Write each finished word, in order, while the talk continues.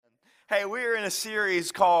Hey, we're in a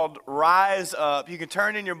series called Rise Up. You can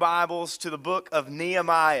turn in your Bibles to the book of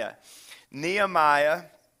Nehemiah. Nehemiah,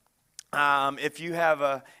 if you have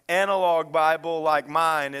an analog Bible like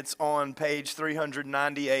mine, it's on page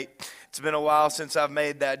 398. It's been a while since I've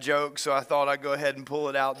made that joke, so I thought I'd go ahead and pull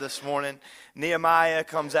it out this morning. Nehemiah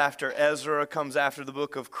comes after Ezra, comes after the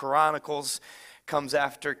book of Chronicles, comes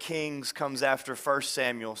after Kings, comes after 1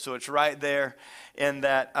 Samuel. So it's right there in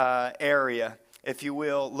that area. If you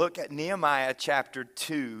will, look at Nehemiah chapter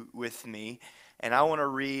 2 with me, and I want to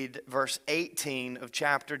read verse 18 of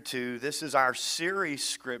chapter 2. This is our series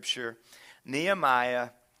scripture. Nehemiah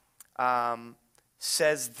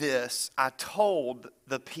says this: I told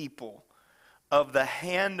the people of the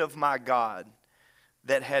hand of my God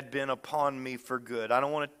that had been upon me for good. I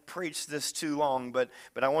don't want to preach this too long, but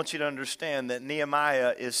I want you to understand that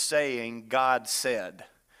Nehemiah is saying God said.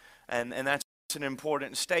 And that's an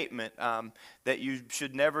important statement that you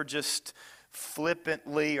should never just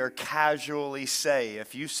flippantly or casually say.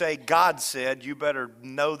 If you say God said, you better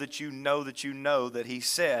know that that he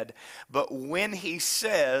said. But when he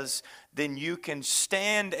says, then you can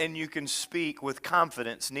stand and you can speak with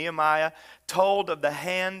confidence. Nehemiah told of the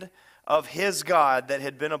hand of his God that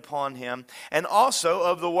had been upon him, and also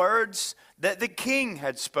of the words that the king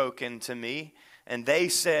had spoken to me. And they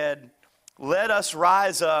said, let us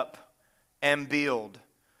rise up and build.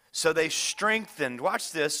 So they strengthened.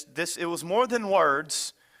 Watch this. It was more than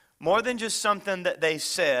words, more than just something that they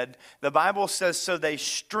said. The Bible says, so they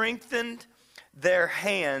strengthened their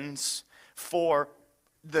hands for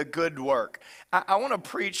the good work. I want to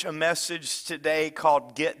preach a message today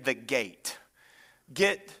called Get the Gate.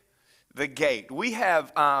 Get the Gate. We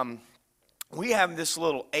have this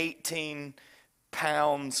little 18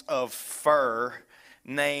 pounds of fur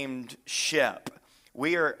named Shep.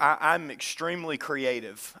 I'm extremely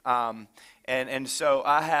creative, and so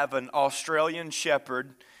I have an Australian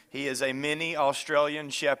Shepherd. He is a mini Australian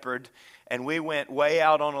Shepherd, and we went way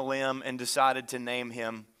out on a limb and decided to name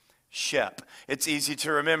him Shep. It's easy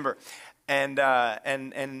to remember, and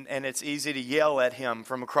it's easy to yell at him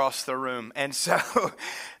from across the room. And so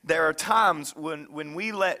there are times when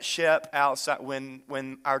we let Shep outside,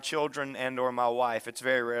 when our children and or my wife, it's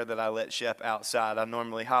very rare that I let Shep outside. I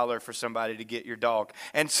normally holler for somebody to get your dog.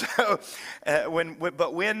 And so when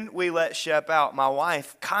we let Shep out, my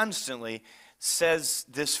wife constantly says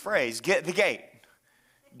this phrase: get the gate.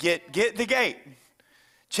 Get the gate.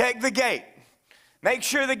 Check the gate. Make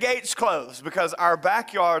sure the gate's closed, because our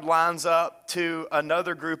backyard lines up to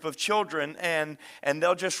another group of children, and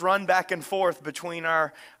they'll just run back and forth between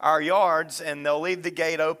our yards, and they'll leave the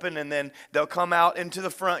gate open, and then they'll come out into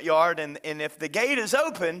the front yard, and if the gate is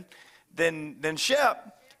open, then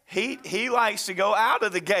Shep, he likes to go out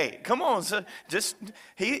of the gate. Come on, so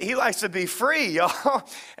he likes to be free, y'all.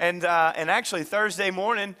 And actually Thursday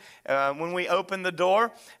morning, when we opened the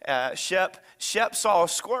door, Shep saw a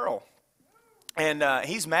squirrel. And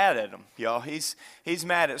he's mad at them, y'all. He's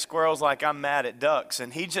mad at squirrels like I'm mad at ducks.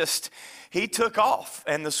 And he took off.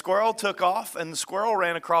 And the squirrel took off. And the squirrel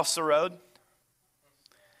ran across the road.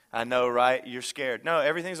 I know, right? You're scared. No,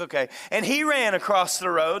 everything's okay. And he ran across the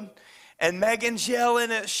road. And Megan's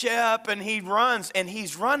yelling at Shep. And he runs. And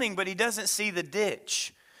he's running, but he doesn't see the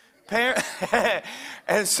ditch.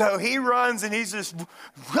 And so he runs, and he's just,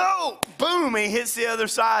 whoa, boom, he hits the other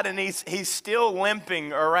side, and he's still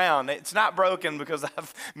limping around. It's not broken because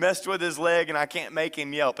I've messed with his leg and I can't make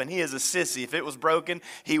him yelp. And he is a sissy. If it was broken,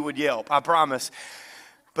 he would yelp, I promise.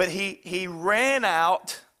 But he ran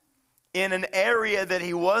out in an area that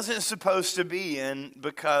he wasn't supposed to be in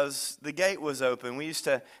because the gate was open. We used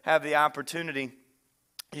to have the opportunity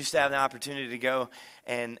to go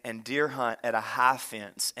and deer hunt at a high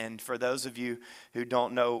fence. And for those of you who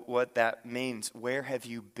don't know what that means, where have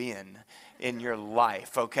you been in your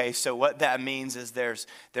life? Okay, so what that means is there's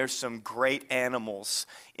some great animals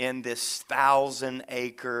in this 1,000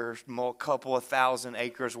 acres, couple of 1,000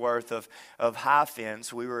 acres worth of high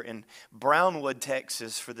fence. We were in Brownwood,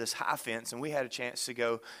 Texas for this high fence, and we had a chance to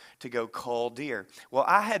go cull deer. Well,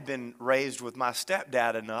 I had been raised with my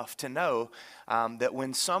stepdad enough to know that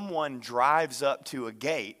when someone drives up to a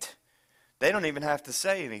gate, they don't even have to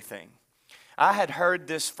say anything. I had heard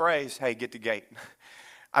this phrase, hey, get the gate.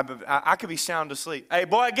 I could be sound asleep. Hey,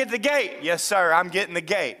 boy, get the gate. Yes, sir, I'm getting the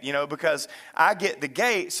gate, because I get the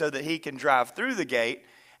gate so that he can drive through the gate.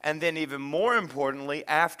 And then even more importantly,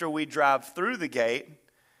 after we drive through the gate,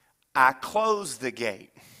 I close the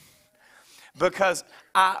gate. Because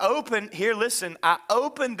I opened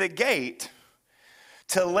the gate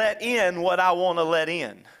to let in what I want to let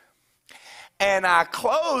in. And I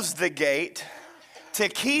close the gate to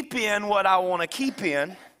keep in what I want to keep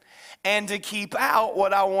in. and to keep out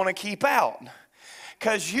what I want to keep out.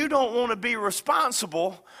 Because you don't want to be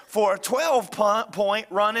responsible for a 12-point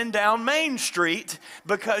running down Main Street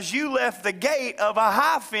because you left the gate of a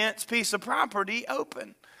high fence piece of property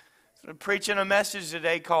open. So I'm preaching a message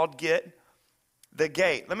today called Get the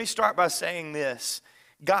Gate. Let me start by saying this.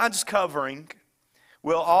 God's covering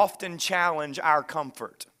will often challenge our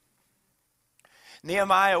comfort.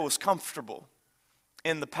 Nehemiah was comfortable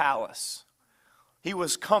in the palace. He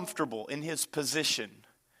was comfortable in his position.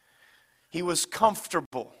 He was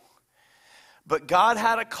comfortable. But God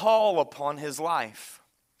had a call upon his life.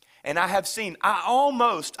 And I have seen, I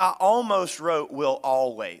almost wrote will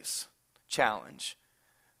always challenge.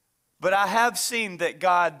 But I have seen that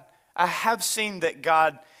God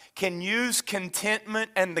can use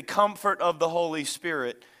contentment and the comfort of the Holy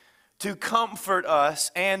Spirit to comfort us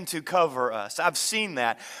and to cover us. I've seen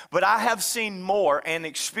that. But I have seen more and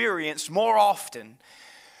experienced more often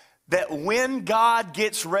that when God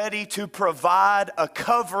gets ready to provide a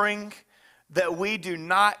covering that we do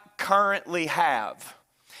not currently have,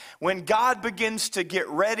 when God begins to get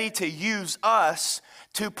ready to use us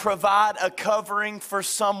to provide a covering for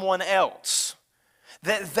someone else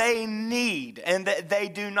that they need and that they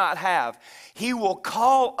do not have, He will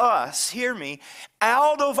call us, hear me,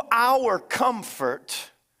 out of our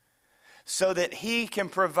comfort so that He can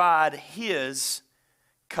provide His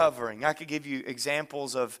covering. I could give you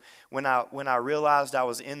examples of when I realized I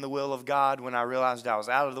was in the will of God, when I realized I was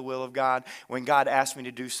out of the will of God, when God asked me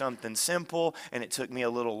to do something simple and it took me a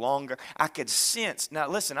little longer. I could sense. Now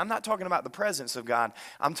listen, I'm not talking about the presence of God.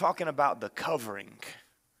 I'm talking about the covering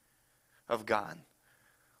of God.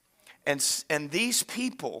 And these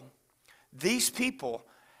people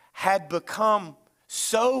had become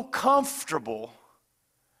so comfortable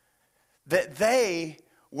that they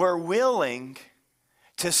were willing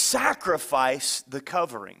to sacrifice the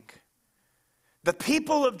covering. The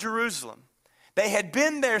people of Jerusalem, they had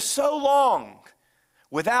been there so long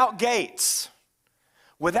without gates,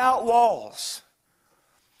 without walls,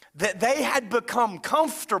 that they had become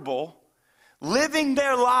comfortable living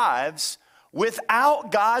their lives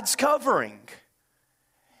without God's covering.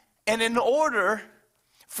 And in order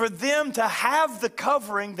for them to have the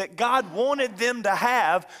covering that God wanted them to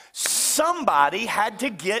have, somebody had to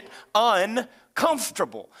get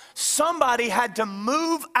uncomfortable. Somebody had to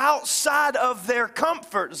move outside of their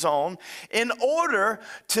comfort zone in order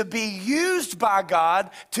to be used by God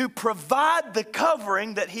to provide the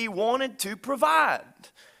covering that He wanted to provide.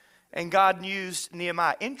 And God used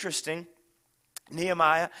Nehemiah. Interesting,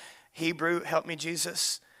 Nehemiah, Hebrew, help me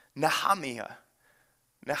Jesus, Nehemiah.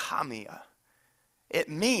 It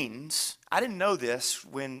means, I didn't know this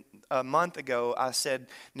when a month ago I said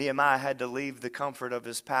Nehemiah had to leave the comfort of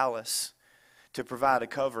his palace to provide a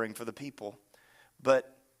covering for the people.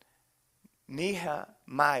 But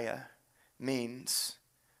Nehemiah means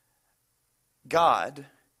God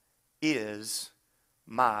is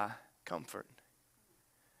my comfort.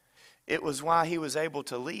 It was why he was able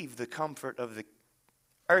to leave the comfort of the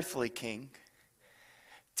earthly king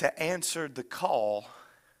to answer the call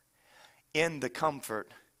in the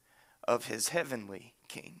comfort of his heavenly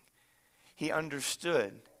king. He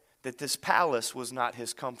understood that this palace was not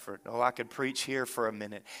his comfort. Oh, I could preach here for a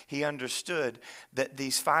minute. He understood that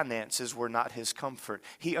these finances were not his comfort.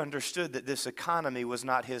 He understood that this economy was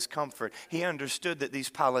not his comfort. He understood that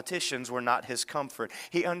these politicians were not his comfort.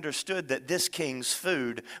 He understood that this king's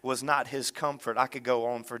food was not his comfort. I could go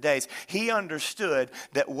on for days. He understood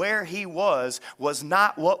that where he was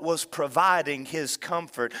not what was providing his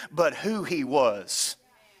comfort, but who he was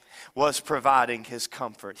providing his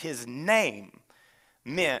comfort. His name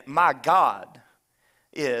meant my God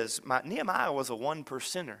is my. Nehemiah was a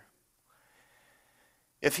 1%er.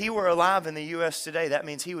 If he were alive in the U.S. today, that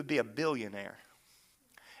means he would be a billionaire.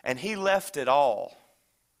 And he left it all.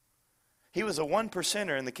 He was a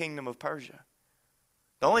 1%er in the kingdom of Persia.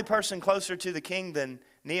 The only person closer to the king than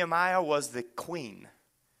Nehemiah was the queen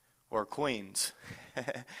or queens.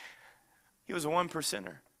 He was a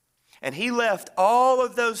 1%er. And he left all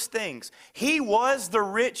of those things. He was the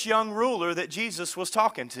rich young ruler that Jesus was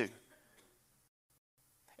talking to.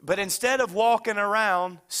 But instead of walking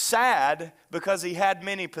around sad because he had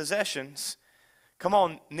many possessions, come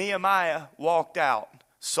on, Nehemiah walked out,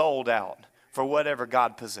 sold out for whatever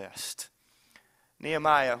God possessed.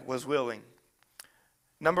 Nehemiah was willing.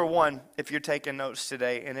 Number one, if you're taking notes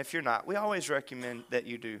today, and if you're not, we always recommend that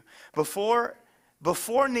you do.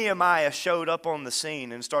 Before Nehemiah showed up on the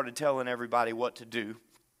scene and started telling everybody what to do,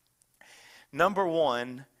 number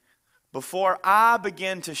one, before I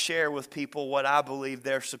begin to share with people what I believe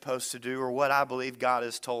they're supposed to do or what I believe God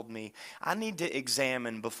has told me, I need to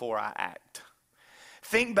examine before I act.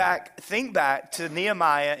 Think back to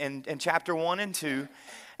Nehemiah in chapter 1 and 2.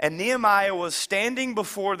 And Nehemiah was standing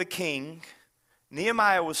before the king.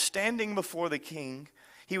 Nehemiah was standing before the king.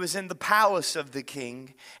 He was in the palace of the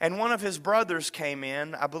king. And one of his brothers came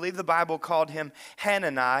in. I believe the Bible called him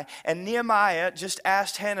Hanani. And Nehemiah just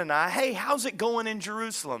asked Hanani, hey, how's it going in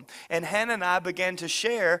Jerusalem? And Hanani began to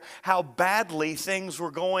share how badly things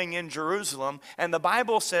were going in Jerusalem. And the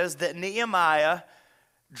Bible says that Nehemiah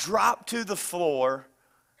dropped to the floor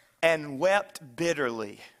and wept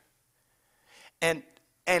bitterly. And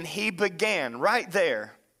he began right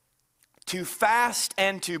there to fast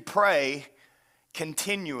and to pray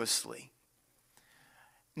continuously.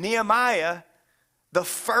 Nehemiah, the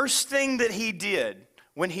first thing that he did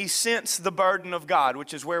when he sensed the burden of God,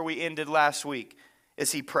 which is where we ended last week,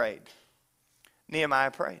 is he prayed.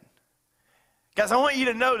 Nehemiah prayed. Guys, I want you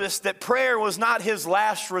to notice that prayer was not his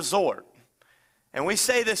last resort. And we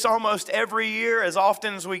say this almost every year as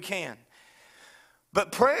often as we can.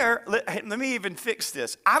 But prayer, let me even fix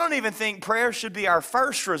this. I don't even think prayer should be our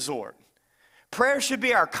first resort. Prayer should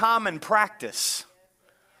be our common practice.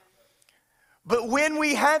 But when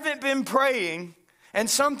we haven't been praying and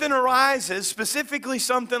something arises, specifically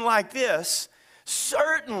something like this,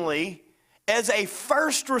 certainly as a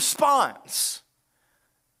first response,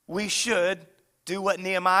 we should do what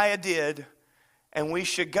Nehemiah did, and we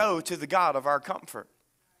should go to the God of our comfort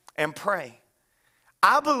and pray.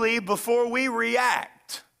 I believe before we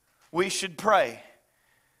react, we should pray.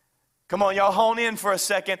 Come on, y'all hone in for a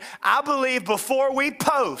second. I believe before we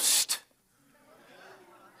post,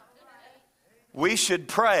 we should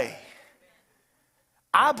pray.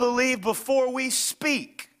 I believe before we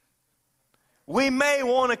speak, we may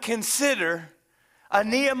want to consider a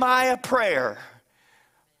Nehemiah prayer.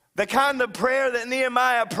 The kind of prayer that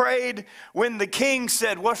Nehemiah prayed when the king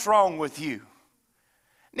said, "What's wrong with you?"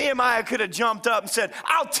 Nehemiah could have jumped up and said,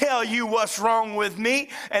 "I'll tell you what's wrong with me."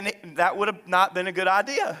 And that would have not been a good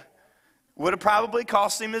idea. Would have probably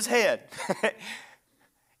cost him his head.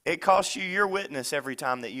 It costs you your witness every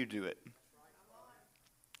time that you do it.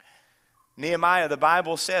 Nehemiah, the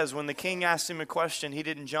Bible says, when the king asked him a question, he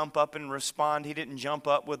didn't jump up and respond. He didn't jump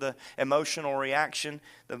up with an emotional reaction.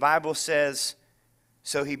 The Bible says,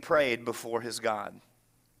 so he prayed before his God.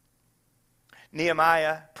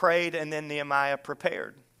 Nehemiah prayed, and then Nehemiah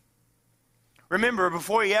prepared. Remember,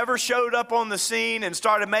 before he ever showed up on the scene and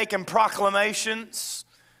started making proclamations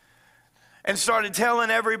and started telling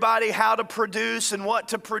everybody how to produce and what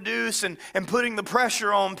to produce and putting the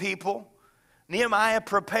pressure on people, Nehemiah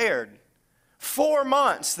prepared. 4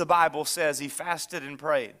 months, the Bible says, he fasted and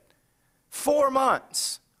prayed. 4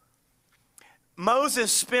 months.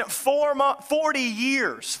 Moses spent 40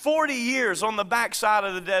 years on the backside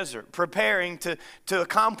of the desert preparing to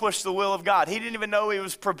accomplish the will of God. He didn't even know he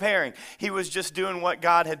was preparing. He was just doing what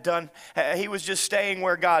God had done. He was just staying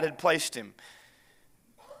where God had placed him.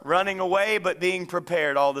 Running away but being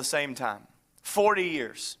prepared all the same time. 40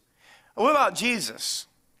 years. What about Jesus?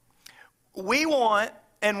 We want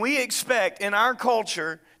and we expect in our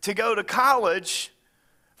culture to go to college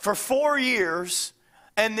for 4 years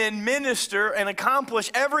and then minister and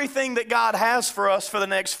accomplish everything that God has for us for the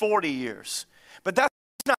next 40 years. But that's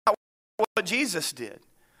not what Jesus did.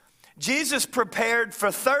 Jesus prepared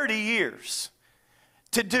for 30 years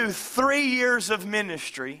to do 3 years of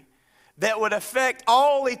ministry that would affect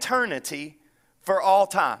all eternity for all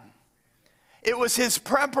time. It was his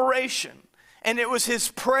preparation and it was his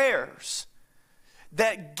prayers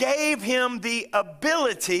that gave him the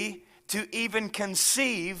ability to even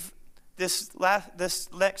conceive this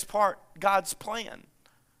next part, God's plan.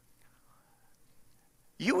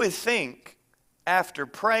 You would think after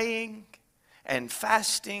praying and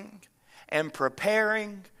fasting and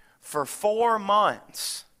preparing for 4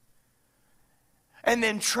 months and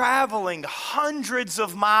then traveling hundreds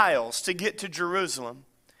of miles to get to Jerusalem,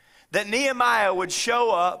 that Nehemiah would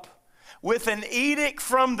show up with an edict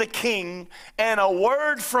from the king and a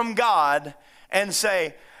word from God and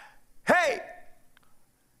say, "Hey,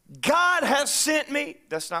 God has sent me."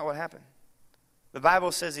 That's not what happened. The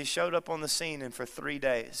Bible says he showed up on the scene, and for 3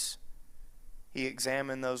 days, he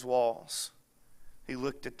examined those walls. He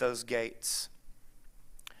looked at those gates.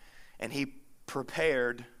 And he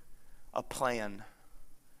prepared a plan.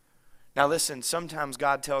 Now listen, sometimes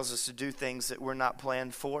God tells us to do things that we're not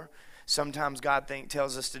planned for. Sometimes God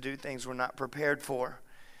tells us to do things we're not prepared for.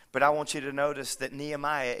 But I want you to notice that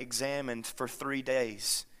Nehemiah examined for 3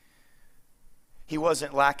 days. He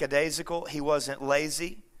wasn't lackadaisical. He wasn't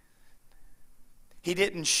lazy. He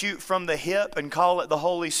didn't shoot from the hip and call it the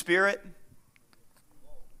Holy Spirit.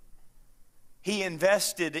 He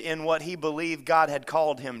invested in what he believed God had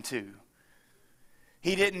called him to.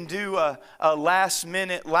 He didn't do a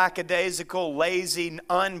last-minute, lackadaisical, lazy,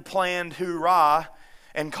 unplanned hoorah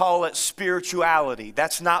and call it spirituality.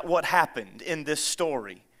 That's not what happened in this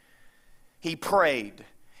story. He prayed,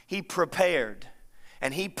 he prepared,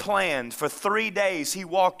 and he planned. For 3 days, he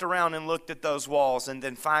walked around and looked at those walls, and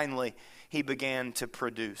then finally, he began to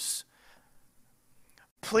produce.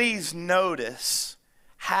 Please notice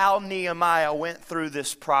how Nehemiah went through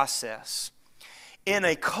this process. In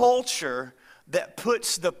a culture that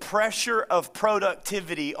puts the pressure of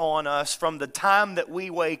productivity on us from the time that we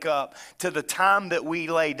wake up to the time that we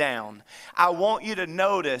lay down, I want you to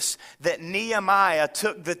notice that Nehemiah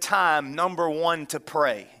took the time, number one, to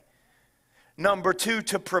pray. Number two,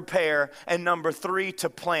 to prepare. And number three, to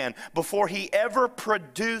plan. Before he ever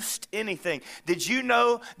produced anything. Did you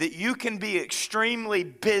know that you can be extremely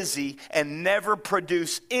busy and never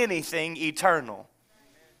produce anything eternal?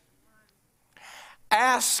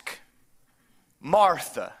 Ask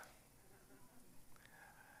Martha.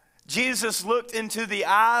 Jesus looked into the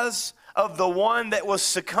eyes of the one that was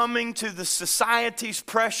succumbing to the society's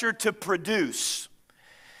pressure to produce.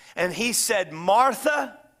 And he said,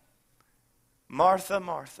 Martha, Martha,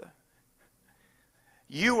 Martha,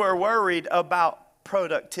 you are worried about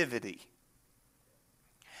productivity.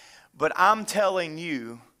 But I'm telling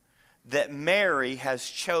you that Mary has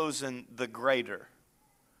chosen the greater,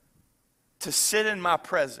 to sit in my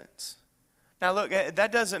presence. Now look,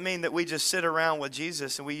 that doesn't mean that we just sit around with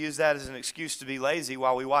Jesus and we use that as an excuse to be lazy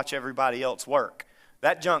while we watch everybody else work.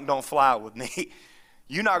 That junk don't fly with me.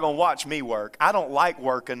 You're not going to watch me work. I don't like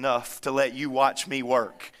work enough to let you watch me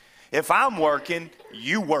work. If I'm working,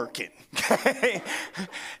 you working.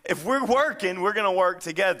 If we're working, we're going to work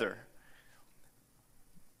together.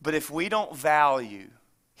 But if we don't value,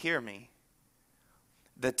 hear me,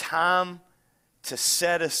 the time to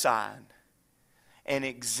set aside and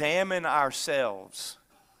examine ourselves,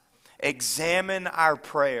 examine our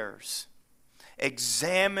prayers,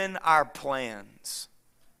 examine our plans,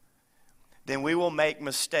 then we will make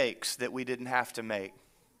mistakes that we didn't have to make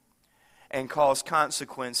and cause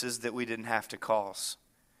consequences that we didn't have to cause.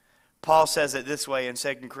 Paul says it this way in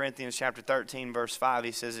 2 Corinthians chapter 13, verse 5.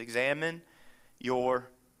 He says, examine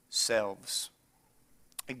yourselves.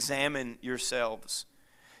 Examine yourselves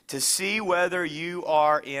to see whether you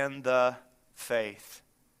are in the faith.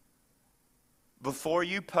 Before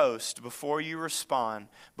you post, before you respond,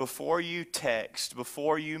 before you text,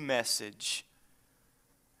 before you message,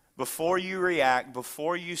 before you react,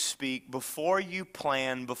 before you speak, before you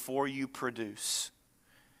plan, before you produce,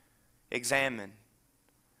 examine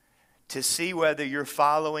to see whether you're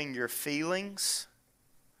following your feelings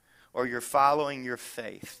or you're following your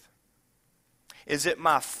faith. Is it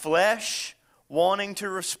my flesh wanting to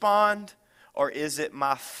respond, or is it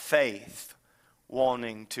my faith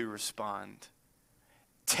wanting to respond?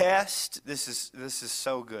 Test, this is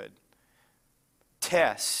so good.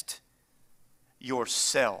 Test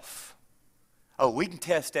yourself. Oh, we can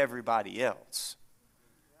test everybody else.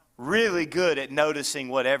 Really good at noticing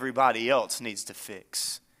what everybody else needs to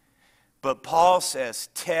fix. But Paul says,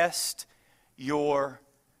 test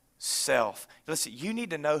yourself. Listen, you need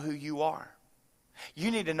to know who you are. You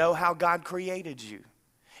need to know how God created you.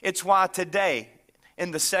 It's why today, in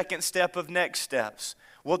the second step of Next Steps,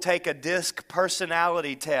 we'll take a DISC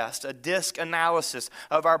personality test, a DISC analysis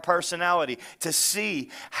of our personality to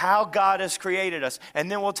see how God has created us.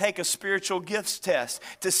 And then we'll take a spiritual gifts test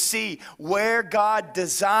to see where God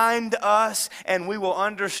designed us, and we will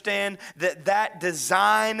understand that that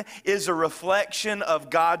design is a reflection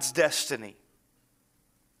of God's destiny.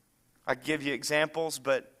 I give you examples,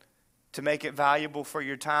 but to make it valuable for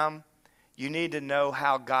your time, you need to know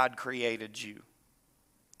how God created you.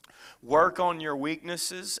 Work on your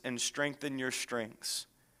weaknesses and strengthen your strengths.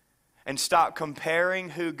 And stop comparing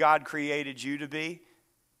who God created you to be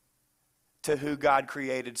to who God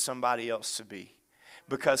created somebody else to be.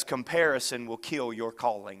 Because comparison will kill your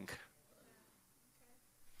calling.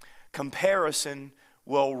 Comparison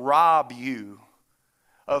will rob you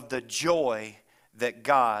of the joy that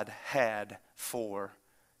God had for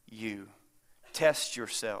you. Test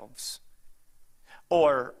yourselves.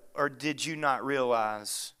 Or did you not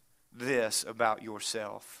realize this about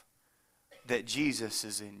yourself, that Jesus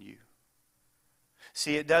is in you?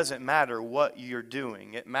 See, it doesn't matter what you're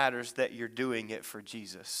doing. It matters that you're doing it for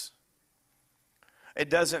Jesus. It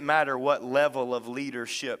doesn't matter what level of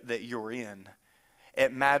leadership that you're in.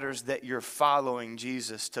 It matters that you're following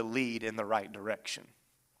Jesus to lead in the right direction.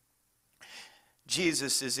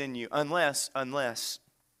 Jesus is in you. Unless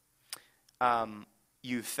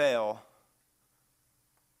you fail.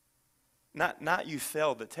 Not you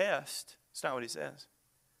fail the test. It's not what he says.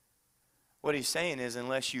 What he's saying is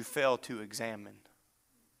unless you fail to examine.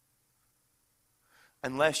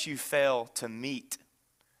 Unless you fail to meet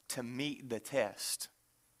the test.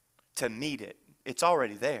 To meet it. It's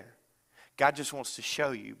already there. God just wants to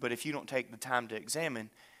show you. But if you don't take the time to examine,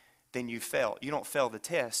 then you fail. You don't fail the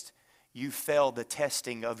test. You fail the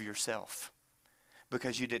testing of yourself.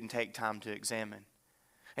 Because you didn't take time to examine.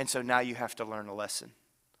 And so now you have to learn a lesson.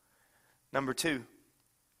 Number 2,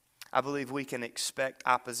 I believe we can expect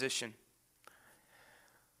opposition.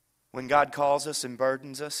 When God calls us and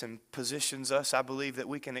burdens us and positions us, I believe that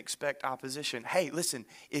we can expect opposition. Hey, listen,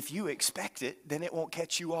 if you expect it, then it won't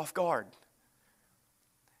catch you off guard.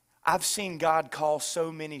 I've seen God call so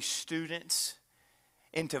many students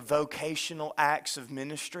into vocational acts of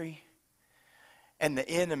ministry, and the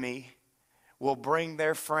enemy will bring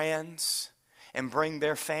their friends and bring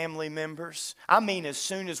their family members. I mean, as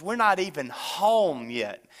soon as we're not even home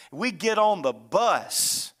yet, we get on the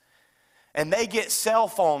bus and they get cell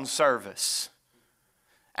phone service.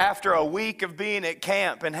 After a week of being at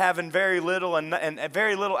camp and having very little and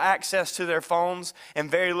very little access to their phones and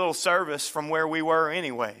very little service from where we were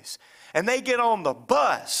anyways. And they get on the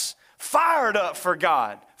bus, fired up for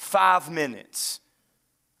God. 5 minutes.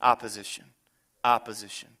 Opposition.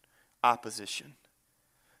 Opposition. Opposition.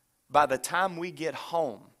 By the time we get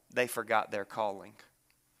home, they forgot their calling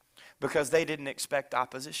because they didn't expect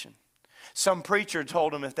opposition. Some preacher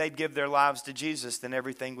told them if they'd give their lives to Jesus, then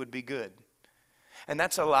everything would be good. And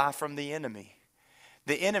that's a lie from the enemy.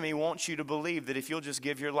 The enemy wants you to believe that if you'll just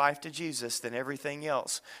give your life to Jesus, then everything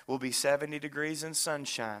else will be 70 degrees and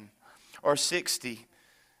sunshine, or 60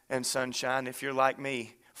 and sunshine. If you're like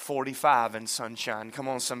me, 45 and sunshine. Come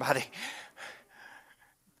on, somebody.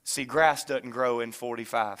 See, grass doesn't grow in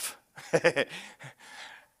 45.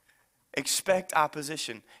 Expect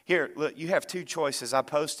opposition. Here, look, you have 2 choices. I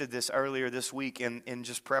posted this earlier this week in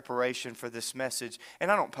just preparation for this message.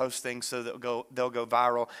 And I don't post things so that they'll go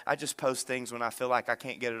viral. I just post things when I feel like I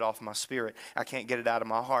can't get it off my spirit. I can't get it out of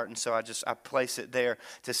my heart. And so I place it there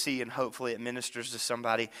to see, and hopefully it ministers to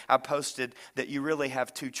somebody. I posted that you really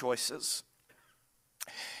have 2 choices.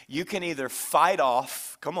 You can either fight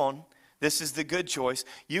off, come on, this is the good choice.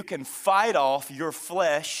 You can fight off your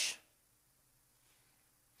flesh,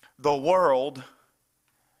 the world,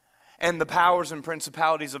 and the powers and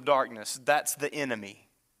principalities of darkness. That's the enemy.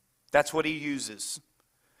 That's what he uses.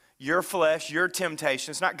 Your flesh, your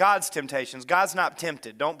temptations, not God's temptations. God's not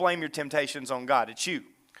tempted. Don't blame your temptations on God. It's you.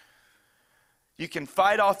 You can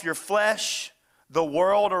fight off your flesh, the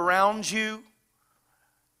world around you,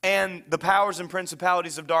 and the powers and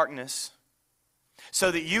principalities of darkness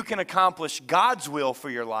so that you can accomplish God's will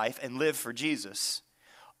for your life and live for Jesus.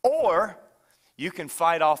 Or you can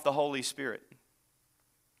fight off the Holy Spirit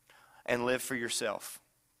and live for yourself.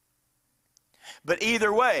 But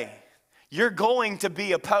either way, you're going to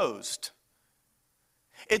be opposed.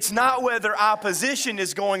 It's not whether opposition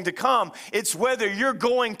is going to come. It's whether you're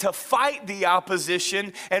going to fight the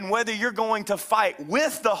opposition and whether you're going to fight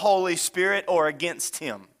with the Holy Spirit or against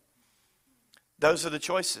Him. Those are the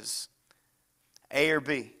choices. A or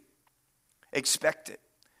B. Expect it.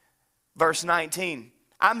 Verse 19.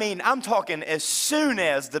 I mean, I'm talking as soon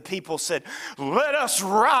as the people said, let us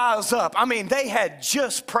rise up. I mean, they had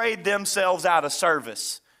just prayed themselves out of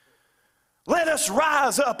service. Let us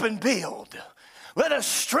rise up and build. Let us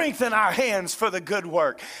strengthen our hands for the good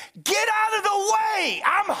work. Get out of the way.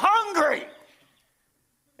 I'm hungry.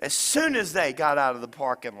 As soon as they got out of the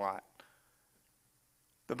parking lot,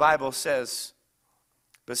 the Bible says,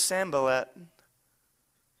 but Sanballat,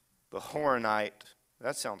 the Horonite,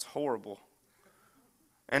 that sounds horrible,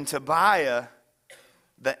 and Tobiah,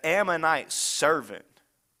 the Ammonite servant.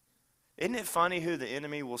 Isn't it funny who the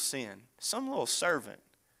enemy will send? Some little servant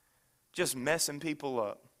just messing people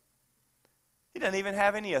up. He doesn't even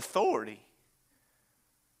have any authority.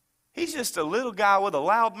 He's just a little guy with a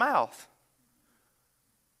loud mouth.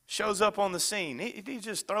 Shows up on the scene. He's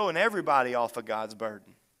just throwing everybody off of God's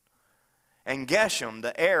burden. And Geshem,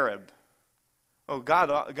 the Arab. Oh,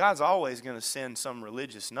 God's always going to send some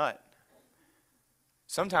religious nut.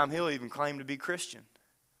 Sometimes he'll even claim to be Christian.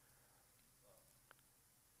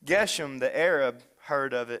 Geshem, the Arab,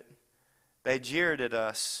 heard of it. They jeered at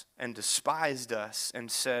us and despised us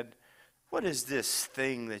and said, what is this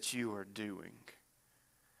thing that you are doing?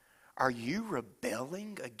 Are you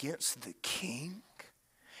rebelling against the king?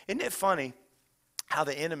 Isn't it funny how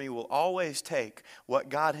the enemy will always take what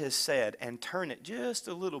God has said and turn it just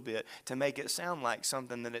a little bit to make it sound like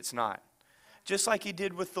something that it's not? Just like he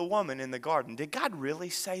did with the woman in the garden. Did God really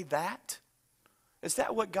say that? Is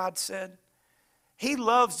that what God said? He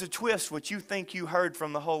loves to twist what you think you heard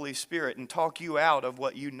from the Holy Spirit and talk you out of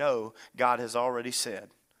what you know God has already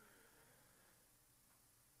said.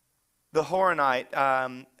 The Horonite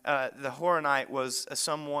was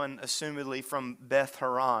someone assumedly from Beth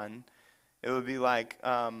Horon. It would be like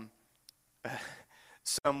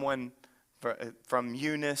someone from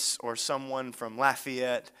Eunice or someone from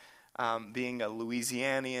Lafayette. Being a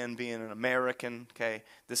Louisianian, being an American, okay.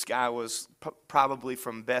 This guy was probably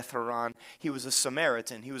from Beth Horon. He was a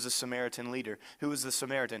Samaritan. He was a Samaritan leader. Who was the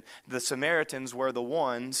Samaritan? The Samaritans were the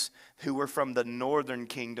ones who were from the northern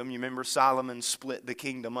kingdom. You remember Solomon split the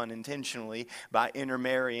kingdom unintentionally by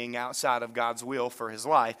intermarrying outside of God's will for his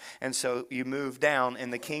life. And so you move down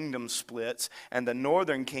and the kingdom splits, and the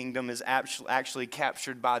northern kingdom is actually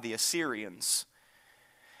captured by the Assyrians.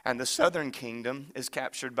 And the southern kingdom is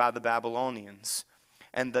captured by the Babylonians.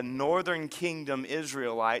 And the northern kingdom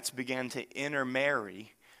Israelites began to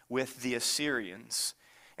intermarry with the Assyrians.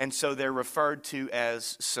 And so they're referred to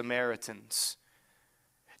as Samaritans.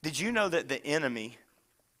 Did you know that the enemy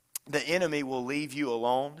will leave you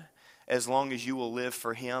alone as long as you will live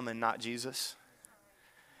for him and not Jesus?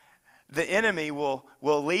 The enemy will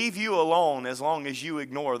leave you alone as long as you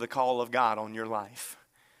ignore the call of God on your life.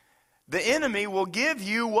 The enemy will give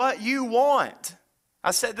you what you want.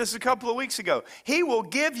 I said this a couple of weeks ago. He will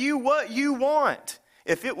give you what you want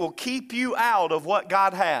if it will keep you out of what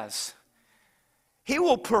God has. He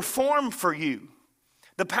will perform for you.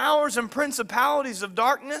 The powers and principalities of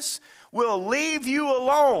darkness will leave you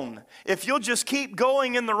alone if you'll just keep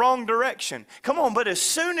going in the wrong direction. Come on, but as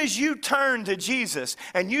soon as you turn to Jesus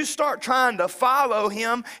and you start trying to follow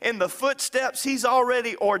him in the footsteps he's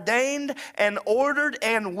already ordained and ordered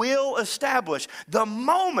and will establish, the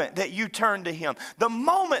moment that you turn to him, the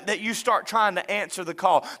moment that you start trying to answer the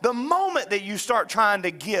call, the moment that you start trying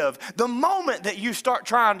to give, the moment that you start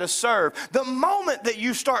trying to serve, the moment that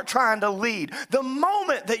you start trying to lead, the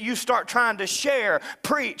moment that you start trying to share,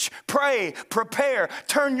 preach, pray, prepare,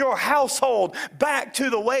 turn your household back to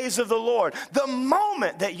the ways of the Lord. The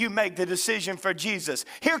moment that you make the decision for Jesus,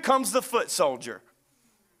 here comes the foot soldier.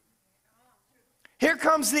 Here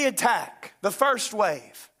comes the attack, the first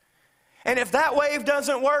wave. And if that wave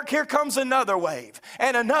doesn't work, here comes another wave,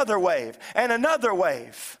 and another wave, and another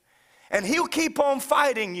wave. And he'll keep on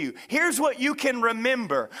fighting you. Here's what you can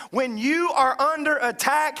remember. When you are under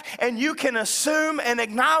attack and you can assume and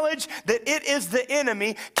acknowledge that it is the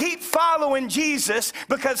enemy, keep following Jesus,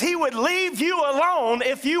 because he would leave you alone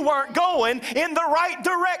if you weren't going in the right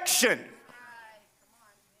direction.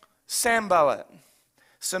 Sanballat,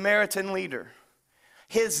 Samaritan leader.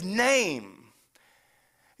 His name,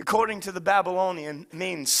 according to the Babylonian,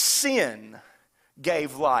 means sin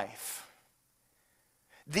gave life.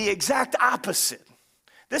 The exact opposite.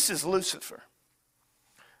 This is Lucifer.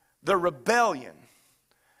 The rebellion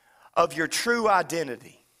of your true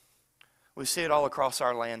identity. We see it all across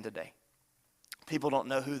our land today. People don't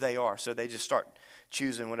know who they are, so they just start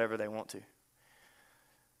choosing whatever they want to.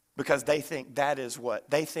 Because they think that is what,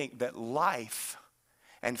 they think that life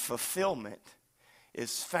and fulfillment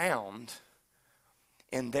is found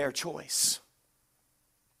in their choice.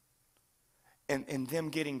 In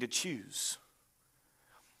them getting to choose.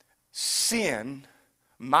 Sin,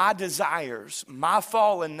 my desires, my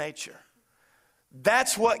fallen nature,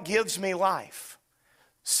 that's what gives me life.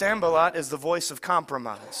 Sanballat is the voice of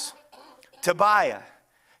compromise. Tobiah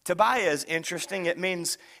is interesting. It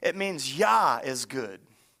means Yah is good.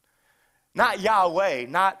 Not Yahweh,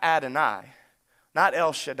 not Adonai, not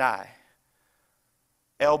El Shaddai,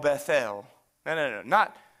 El Bethel. No.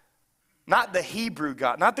 Not the Hebrew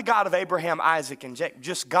God, not the God of Abraham, Isaac, and Jacob,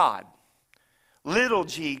 just God. Little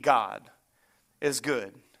g God is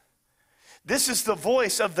good. This is the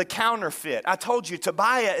voice of the counterfeit. I told you,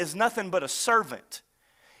 Tobiah is nothing but a servant.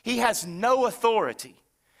 He has no authority.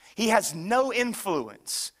 He has no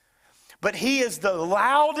influence. But he is the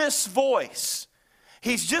loudest voice.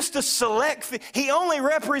 He's just a select, he only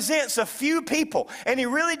represents a few people, and he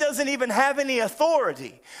really doesn't even have any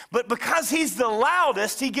authority. But because he's the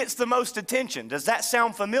loudest, he gets the most attention. Does that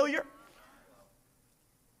sound familiar?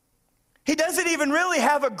 He doesn't even really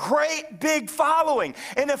have a great big following.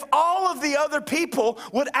 And if all of the other people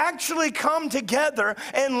would actually come together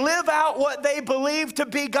and live out what they believe to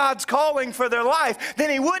be God's calling for their life,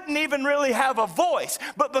 then he wouldn't even really have a voice.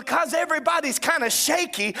 But because everybody's kind of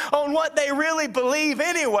shaky on what they really believe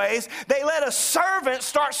anyways, they let a servant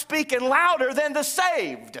start speaking louder than the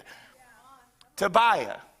saved.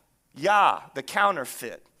 Tobiah, Yah, the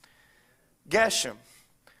counterfeit. Geshem.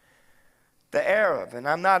 The Arab, and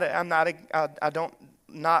I don't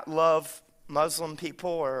not love Muslim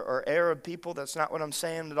people or Arab people. That's not what I'm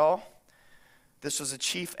saying at all. This was a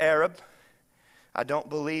chief Arab. I don't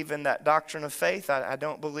believe in that doctrine of faith. I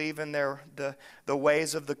don't believe in the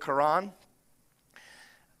ways of the Quran.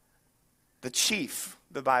 The chief,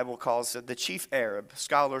 the Bible calls it, the chief Arab.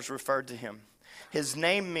 Scholars referred to him. His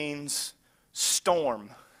name means storm,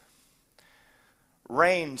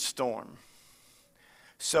 rainstorm.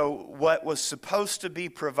 So what was supposed to be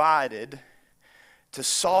provided to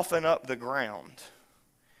soften up the ground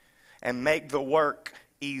and make the work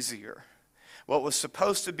easier, what was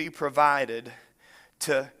supposed to be provided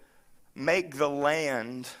to make the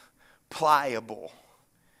land pliable,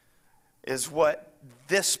 is what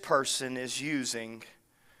this person is using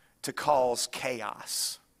to cause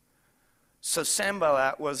chaos. So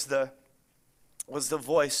Sanballat was the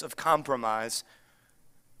voice of compromise,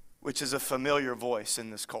 which is a familiar voice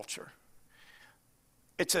in this culture.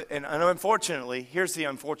 And unfortunately, here's the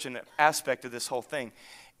unfortunate aspect of this whole thing.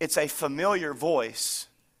 It's a familiar voice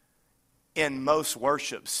in most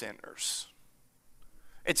worship centers.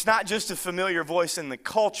 It's not just a familiar voice in the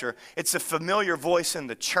culture, it's a familiar voice in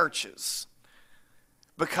the churches.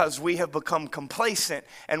 Because we have become complacent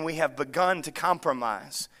and we have begun to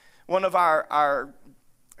compromise. One of our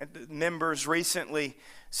members recently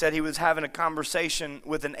said he was having a conversation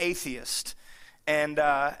with an atheist. And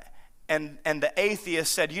the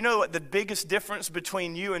atheist said, you know what the biggest difference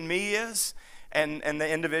between you and me is? And the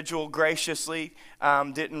individual graciously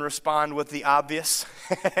didn't respond with the obvious.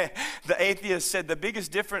 The atheist said, the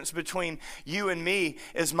biggest difference between you and me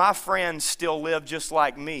is my friends still live just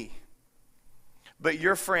like me. But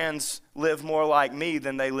your friends live more like me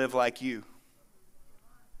than they live like you.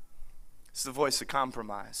 It's the voice of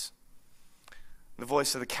compromise, the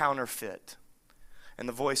voice of the counterfeit, and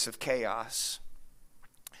the voice of chaos.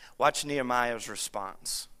 Watch Nehemiah's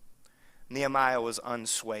response. Nehemiah was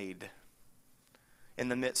unswayed in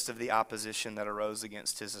the midst of the opposition that arose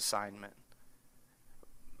against his assignment.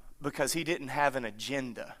 Because he didn't have an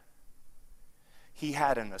agenda. He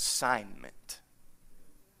had an assignment.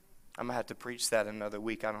 I'm going to have to preach that another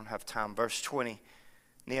week. I don't have time. Verse 20,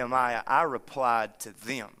 Nehemiah, I replied to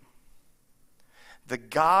them, the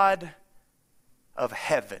God of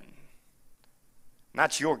heaven,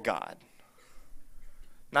 not your God,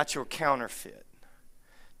 not your counterfeit,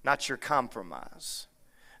 not your compromise,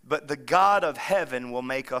 but the God of heaven will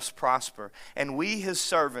make us prosper, and we his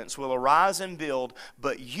servants will arise and build,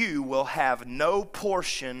 but you will have no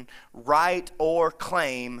portion, right, or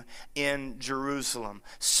claim in Jerusalem.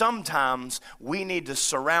 Sometimes we need to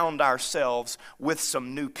surround ourselves with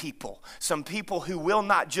some new people, some people who will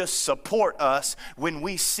not just support us when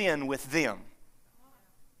we sin with them.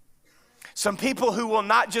 Some people who will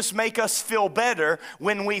not just make us feel better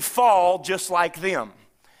when we fall just like them.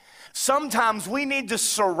 Sometimes we need to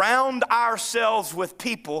surround ourselves with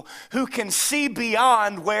people who can see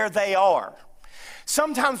beyond where they are.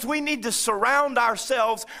 Sometimes we need to surround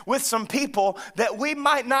ourselves with some people that we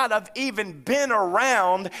might not have even been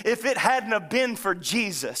around if it hadn't have been for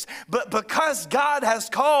Jesus. But because God has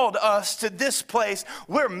called us to this place,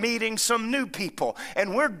 we're meeting some new people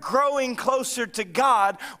and we're growing closer to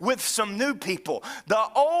God with some new people. The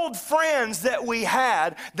old friends that we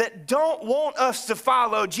had that don't want us to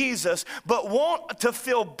follow Jesus but want to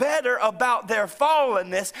feel better about their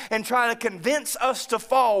fallenness and try to convince us to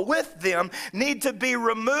fall with them need to be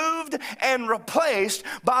removed and replaced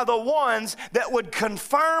by the ones that would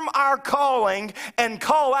confirm our calling and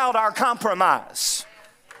call out our compromise.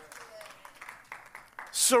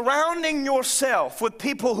 Surrounding yourself with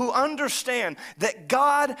people who understand that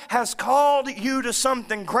God has called you to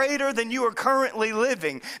something greater than you are currently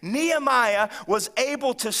living. Nehemiah was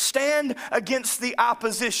able to stand against the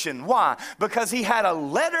opposition. Why? Because he had a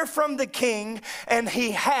letter from the king and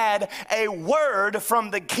he had a word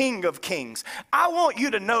from the King of Kings. I want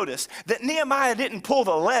you to notice that Nehemiah didn't pull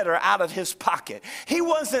the letter out of his pocket. He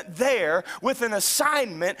wasn't there with an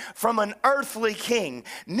assignment from an earthly king.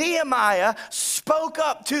 Nehemiah spoke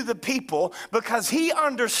up to the people because he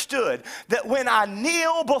understood that when I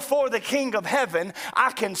kneel before the King of heaven,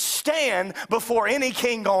 I can stand before any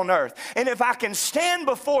king on earth. And if I can stand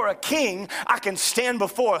before a king, I can stand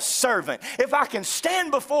before a servant. If I can stand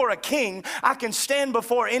before a king, I can stand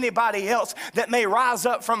before anybody else that may rise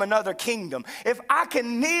up from another kingdom. If I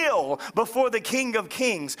can kneel before the King of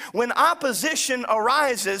Kings, when opposition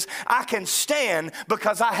arises, I can stand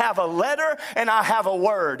because I have a letter and I have a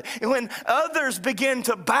word. And when others begin begin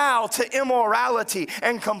to bow to immorality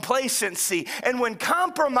and complacency, and when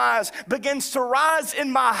compromise begins to rise in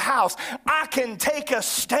my house, I can take a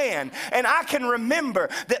stand and I can remember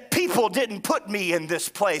that people didn't put me in this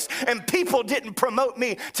place and people didn't promote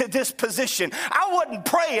me to this position. I wasn't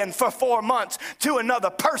praying for 4 months to another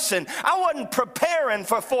person. I wasn't preparing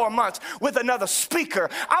for 4 months with another speaker.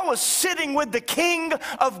 I was sitting with the King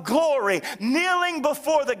of glory, kneeling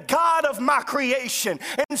before the God of my creation.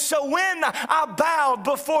 And so when I bowed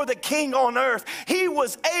before the King on earth, he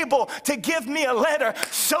was able to give me a letter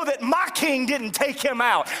so that my king didn't take him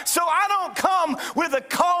out. So I don't come with a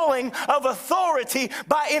calling of authority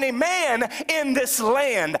by any man in this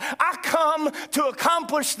land. I come to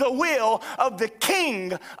accomplish the will of the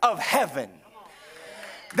King of heaven.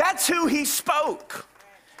 That's who he spoke.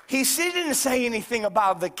 He didn't say anything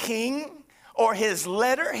about the king or his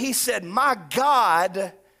letter. He said, my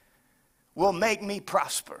God will make me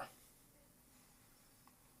prosper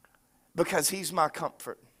because he's my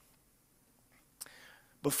comfort.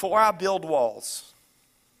 Before I build walls,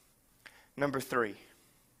 number 3,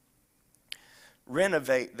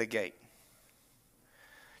 renovate the gate.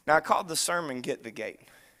 Now, I called the sermon Get the Gate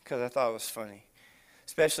because I thought it was funny,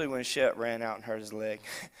 especially when Shep ran out and hurt his leg.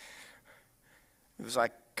 It was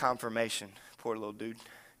like confirmation, poor little dude.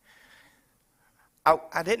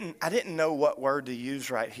 I didn't know what word to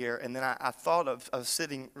use right here, and then I thought of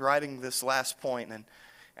writing this last point,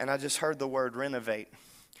 and I just heard the word renovate,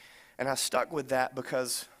 and I stuck with that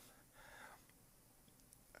because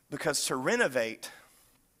to renovate,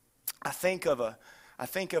 I think of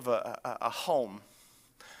a home,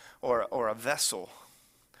 or a vessel,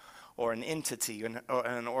 or an entity, or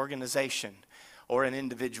an organization, or an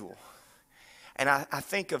individual. And I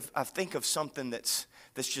think of something that's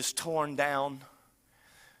just torn down.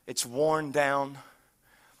 It's worn down.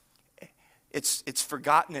 It's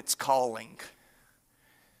forgotten its calling.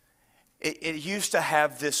 It used to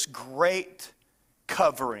have this great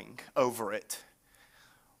covering over it.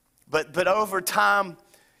 But over time,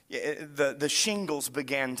 the shingles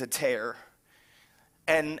began to tear.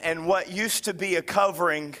 And what used to be a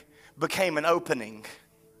covering became an opening.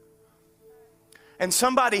 And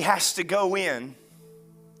somebody has to go in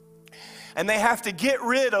and they have to get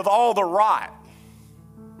rid of all the rot.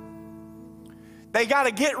 They got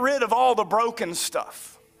to get rid of all the broken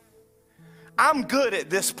stuff. I'm good at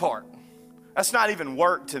this part. That's not even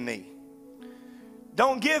work to me.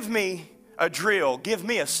 Don't give me a drill. Give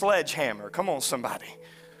me a sledgehammer. Come on, somebody.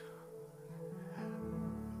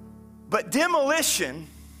 But demolition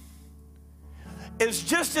is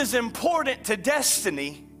just as important to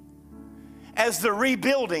destiny as the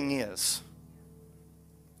rebuilding is.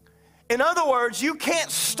 In other words, you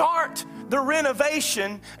can't start the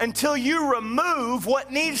renovation until you remove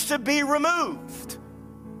what needs to be removed.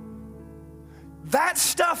 That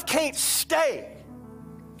stuff can't stay.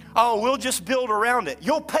 Oh, we'll just build around it.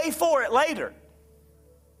 You'll pay for it later.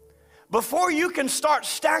 Before you can start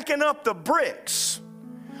stacking up the bricks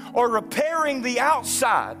or repairing the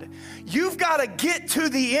outside, you've got to get to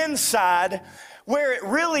the inside where it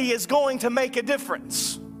really is going to make a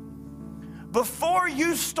difference. Before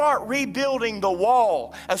you start rebuilding the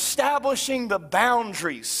wall, establishing the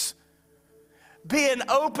boundaries, being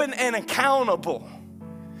open and accountable,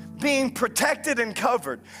 being protected and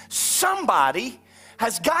covered, somebody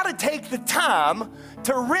has got to take the time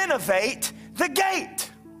to renovate the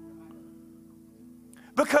gate.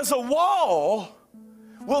 Because a wall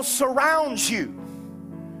will surround you,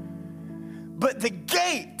 but the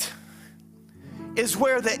gate is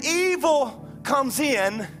where the evil comes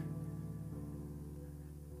in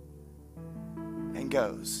and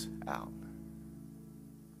goes out.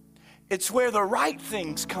 It's where the right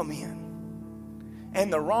things come in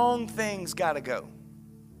and the wrong things got to go.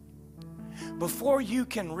 Before you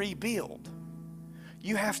can rebuild,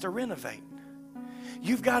 you have to renovate.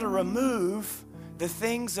 You've got to remove the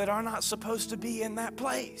things that are not supposed to be in that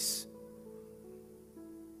place.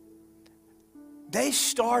 They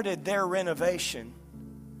started their renovation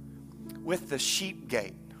with the sheep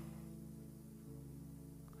gate.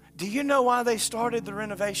 Do you know why they started the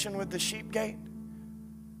renovation with the sheep gate?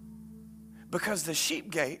 Because the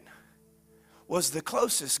sheep gate was the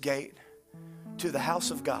closest gate to the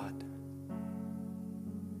house of God.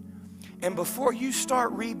 And before you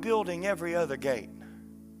start rebuilding every other gate,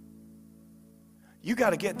 you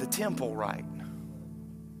got to get the temple right.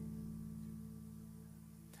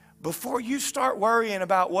 Before you start worrying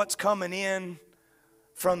about what's coming in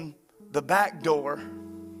from the back door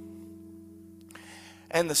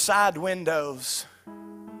and the side windows,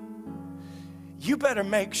 you better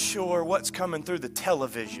make sure what's coming through the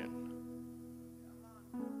television.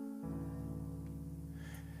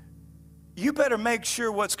 you better make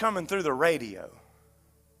sure what's coming through the radio.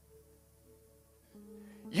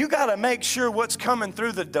 You got to make sure what's coming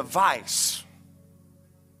through the device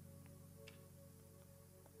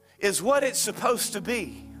is what it's supposed to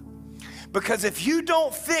be. Because if you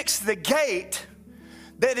don't fix the gate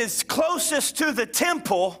that is closest to the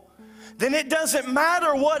temple, then it doesn't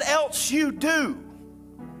matter what else you do.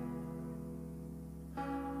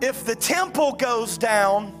 If the temple goes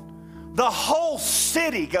down, the whole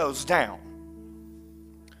city goes down.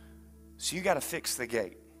 So you got to fix the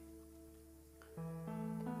gate.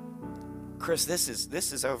 Chris, this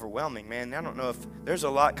is overwhelming, man. I don't know if there's a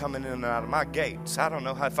lot coming in and out of my gates. I don't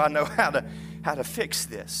know if I know how to fix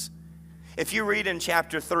this. If you read in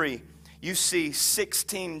chapter 3, you see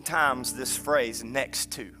 16 times this phrase,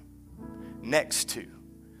 next to, next to,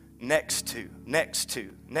 next to, next to,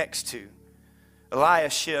 next to.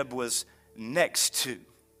 Eliashib was next to.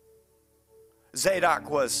 Zadok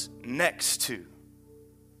was next to.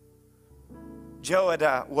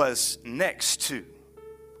 Joadah was next to.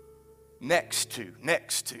 Next to,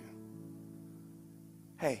 next to.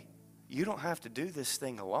 Hey, you don't have to do this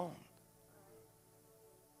thing alone.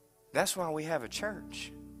 That's why we have a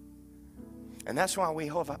church. And that's why we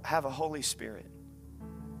have a Holy Spirit.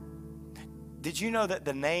 Did you know that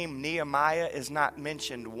the name Nehemiah is not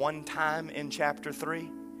mentioned one time in chapter 3?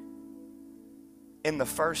 In the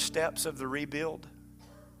first steps of the rebuild?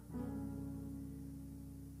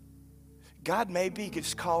 God may be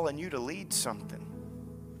just calling you to lead something,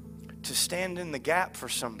 to stand in the gap for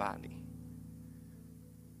somebody.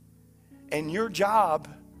 And your job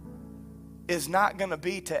is not going to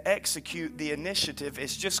be to execute the initiative.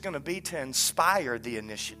 It's just going to be to inspire the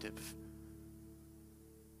initiative.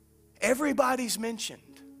 Everybody's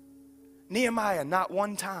mentioned. Nehemiah, not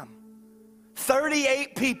one time.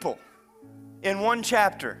 38 people in one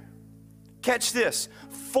chapter. Catch this.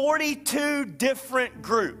 42 different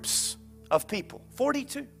groups of people.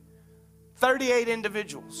 42. 38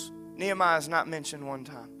 individuals. Nehemiah's not mentioned one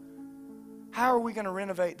time. How are we going to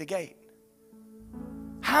renovate the gate?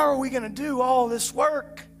 How are we going to do all this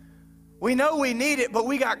work? We know we need it, but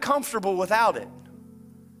we got comfortable without it.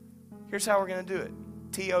 Here's how we're going to do it.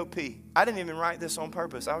 T-O-P. I didn't even write this on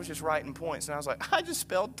purpose. I was just writing points, and I was like, I just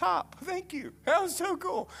spelled top. Thank you. That was so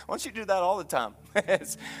cool. Why don't you do that all the time?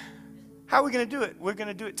 How are we going to do it? We're going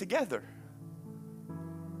to do it together.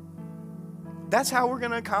 That's how we're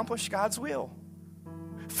going to accomplish God's will.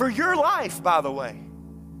 For your life, by the way.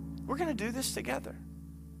 We're going to do this together.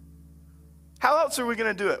 How else are we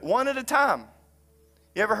going to do it? One at a time.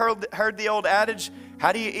 You ever heard the old adage,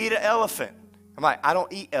 how do you eat an elephant? I'm like, I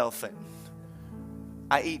don't eat elephant.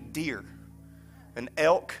 I eat deer and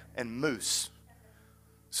elk and moose.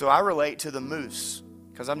 So I relate to the moose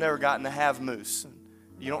because I've never gotten to have moose.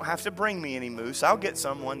 You don't have to bring me any moose. I'll get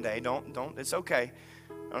some one day. Don't. It's okay.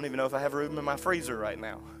 I don't even know if I have room in my freezer right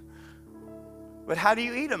now. But how do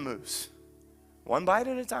you eat a moose? One bite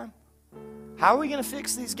at a time. How are we going to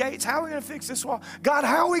fix these gates? How are we going to fix this wall? God,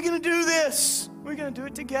 how are we going to do this? We're going to do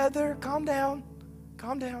it together. Calm down.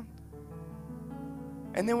 Calm down.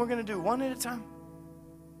 And then we're going to do one at a time.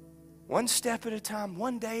 One step at a time.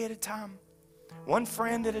 One day at a time. One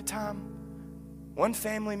friend at a time. One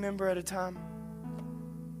family member at a time.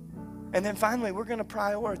 And then finally, we're going to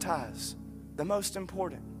prioritize the most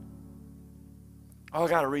important. Oh, I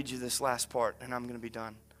got to read you this last part, and I'm going to be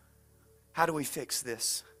done. How do we fix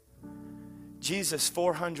this? Jesus,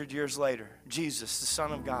 400 years later, Jesus, the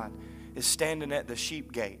Son of God, is standing at the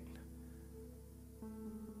sheep gate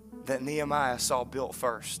that Nehemiah saw built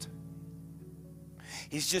first.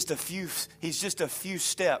 He's just a few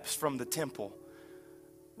steps from the temple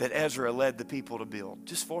that Ezra led the people to build.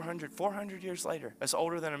 Just 400 years later. That's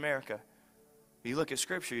older than America. You look at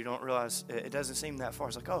Scripture, you don't realize, it doesn't seem that far.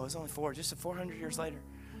 It's like, oh, it's only 400 years later.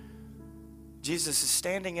 Jesus is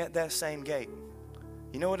standing at that same gate.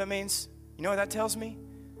 You know what it means? You know what that tells me?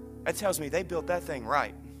 That tells me they built that thing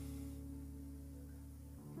right.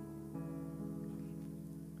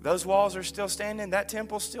 Those walls are still standing. That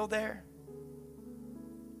temple's still there.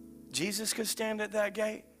 Jesus could stand at that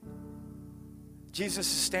gate. Jesus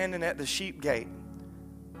is standing at the sheep gate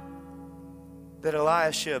that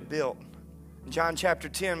Eliashib built. In John chapter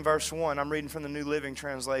 10, verse 1, I'm reading from the New Living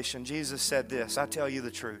Translation. Jesus said this, I tell you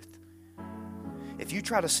the truth. If you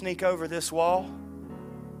try to sneak over this wall,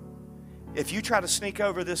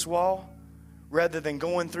 rather than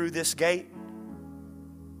going through this gate,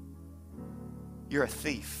 you're a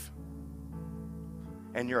thief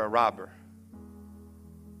and you're a robber.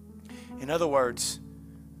 In other words,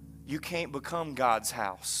 you can't become God's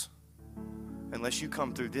house unless you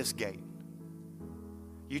come through this gate.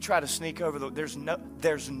 You try to sneak over there's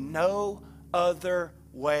no other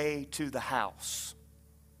way to the house.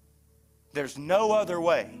 There's no other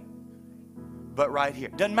way but right here.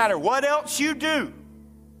 Doesn't matter what else you do.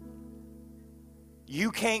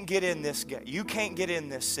 You can't get in this gate. You can't get in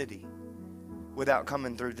this city without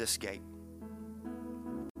coming through this gate.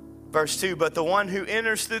 Verse 2, but the one who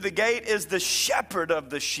enters through the gate is the shepherd of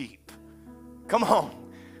the sheep. Come on.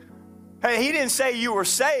 Hey, he didn't say you were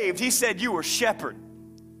saved. He said you were shepherd.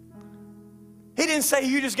 He didn't say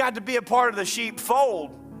you just got to be a part of the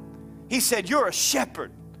sheepfold. He said you're a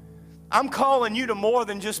shepherd. I'm calling you to more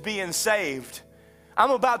than just being saved.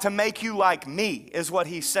 I'm about to make you like me, is what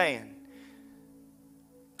he's saying.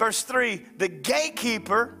 Verse 3, the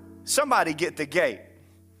gatekeeper, somebody get the gate,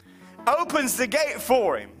 opens the gate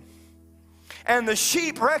for him. And the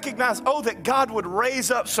sheep recognize, that God would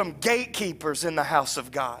raise up some gatekeepers in the house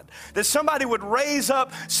of God. That somebody would raise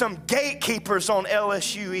up some gatekeepers on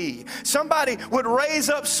LSUE. Somebody would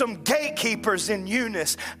raise up some gatekeepers in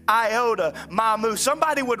Eunice, Iota, Mamu.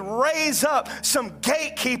 Somebody would raise up some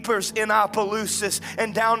gatekeepers in Opelousas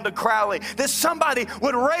and down to Crowley. That somebody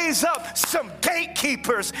would raise up some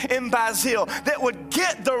gatekeepers in Basile that would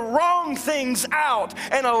get the wrong things out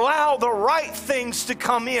and allow the right things to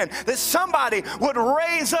come in. That somebody would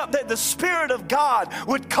raise up, that the Spirit of God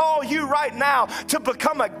would call you right now to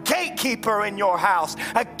become a gatekeeper in your house,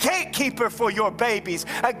 a gatekeeper for your babies,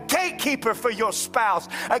 a gatekeeper for your spouse,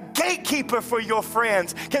 a gatekeeper for your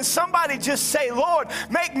friends. Can somebody just say, Lord,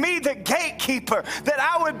 make me the gatekeeper, that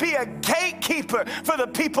I would be a gatekeeper for the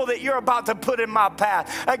people that you're about to put in my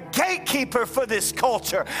path, a gatekeeper for this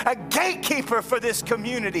culture, a gatekeeper for this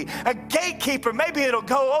community, a gatekeeper. Maybe it'll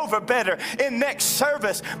go over better in next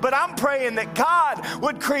service, but I'm praying that God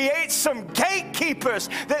would create some gatekeepers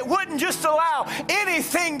that wouldn't just allow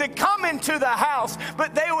anything to come into the house,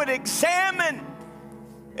 but they would examine,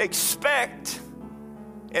 expect,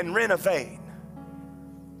 and renovate.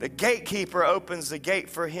 The gatekeeper opens the gate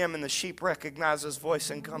for him, and the sheep recognize his voice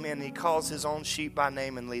and come in. He calls his own sheep by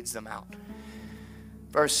name and leads them out.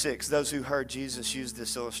 Verse 6, those who heard Jesus use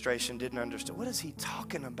this illustration didn't understand. What is he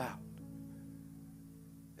talking about?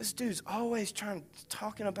 This dude's always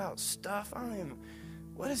talking about stuff.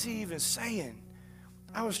 What is he even saying?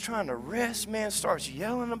 I was trying to rest, man, starts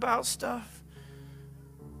yelling about stuff.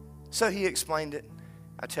 So he explained it.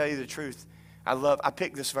 I tell you the truth. I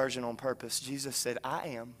picked this version on purpose. Jesus said, I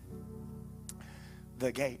am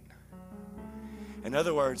the gate. In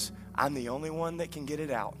other words, I'm the only one that can get it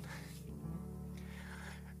out.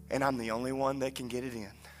 And I'm the only one that can get it in.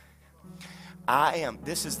 I am.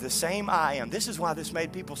 This is the same I am. This is why this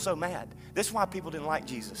made people so mad. This is why people didn't like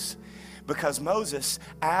Jesus. Because Moses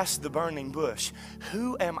asked the burning bush,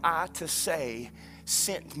 who am I to say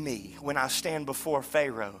sent me when I stand before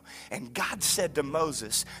Pharaoh? And God said to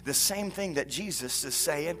Moses the same thing that Jesus is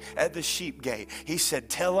saying at the sheep gate. He said,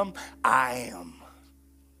 tell them I am.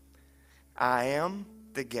 I am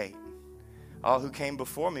the gate. All who came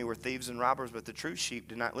before me were thieves and robbers, but the true sheep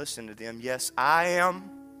did not listen to them. Yes, I am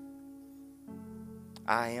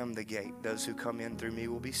the gate. Those who come in through me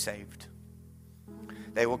will be saved.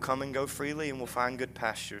 They will come and go freely and will find good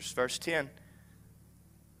pastures. Verse 10,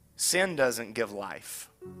 sin doesn't give life.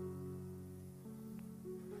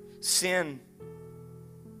 Sin's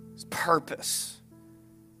purpose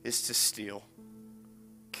is to steal,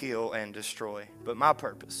 kill, and destroy. But my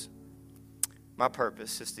purpose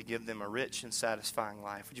is to give them a rich and satisfying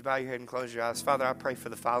life. Would you bow your head and close your eyes? Father, I pray for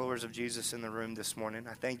the followers of Jesus in the room this morning.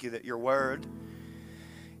 I thank you that your word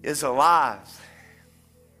is alive.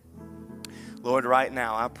 Lord, right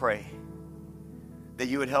now I pray that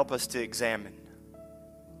you would help us to examine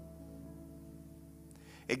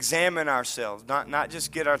ourselves, not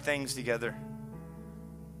just get our things together.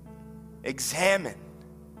 Examine.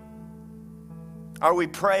 Are we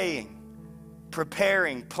praying,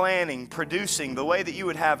 preparing, planning, producing the way that you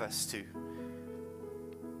would have us to?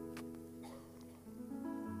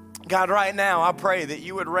 God, right now, I pray that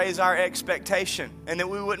you would raise our expectation and that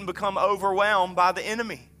we wouldn't become overwhelmed by the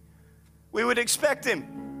enemy. We would expect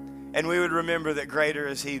him, and we would remember that greater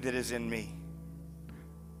is he that is in me.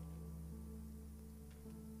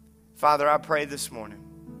 Father, I pray this morning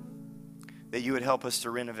that you would help us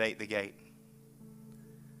to renovate the gate.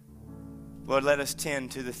 Lord, let us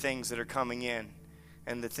tend to the things that are coming in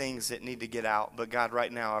and the things that need to get out. But God,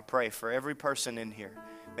 right now, I pray for every person in here,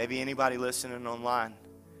 maybe anybody listening online,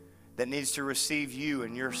 that needs to receive you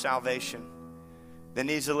and your salvation, that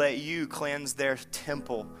needs to let you cleanse their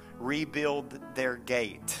temple, rebuild their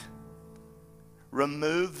gate,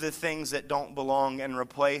 remove the things that don't belong and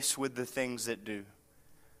replace with the things that do.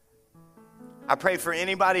 I pray for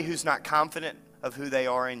anybody who's not confident of who they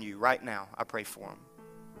are in you right now. I pray for them.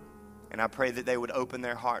 And I pray that they would open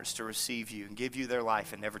their hearts to receive you and give you their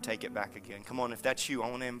life and never take it back again. Come on, if that's you, I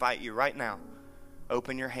want to invite you right now.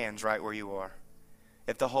 Open your hands right where you are.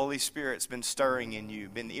 If the Holy Spirit's been stirring in you,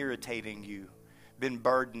 been irritating you, been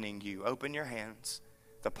burdening you, open your hands.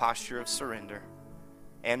 The posture of surrender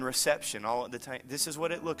and reception all at the time. This is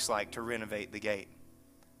what it looks like to renovate the gate.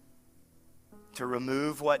 To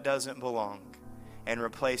remove what doesn't belong and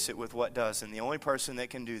replace it with what does. And the only person that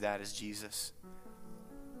can do that is Jesus.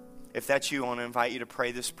 If that's you, I want to invite you to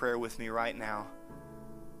pray this prayer with me right now.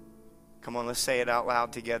 Come on, let's say it out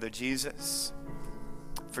loud together. Jesus,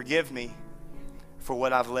 forgive me for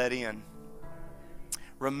what I've let in.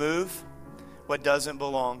 Remove what doesn't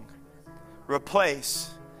belong.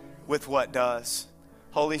 Replace with what does.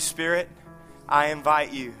 Holy Spirit, I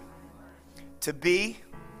invite you to be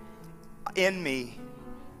in me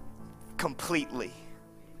completely.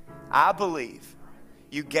 I believe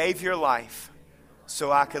you gave your life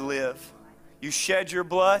so I could live. You shed your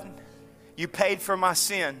blood. You paid for my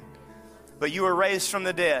sin. But you were raised from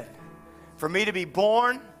the dead for me to be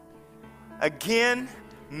born again,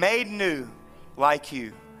 made new like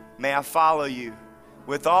you. May I follow you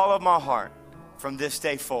with all of my heart from this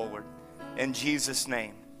day forward. In Jesus'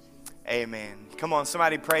 name, amen. Come on,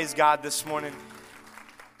 somebody praise God this morning.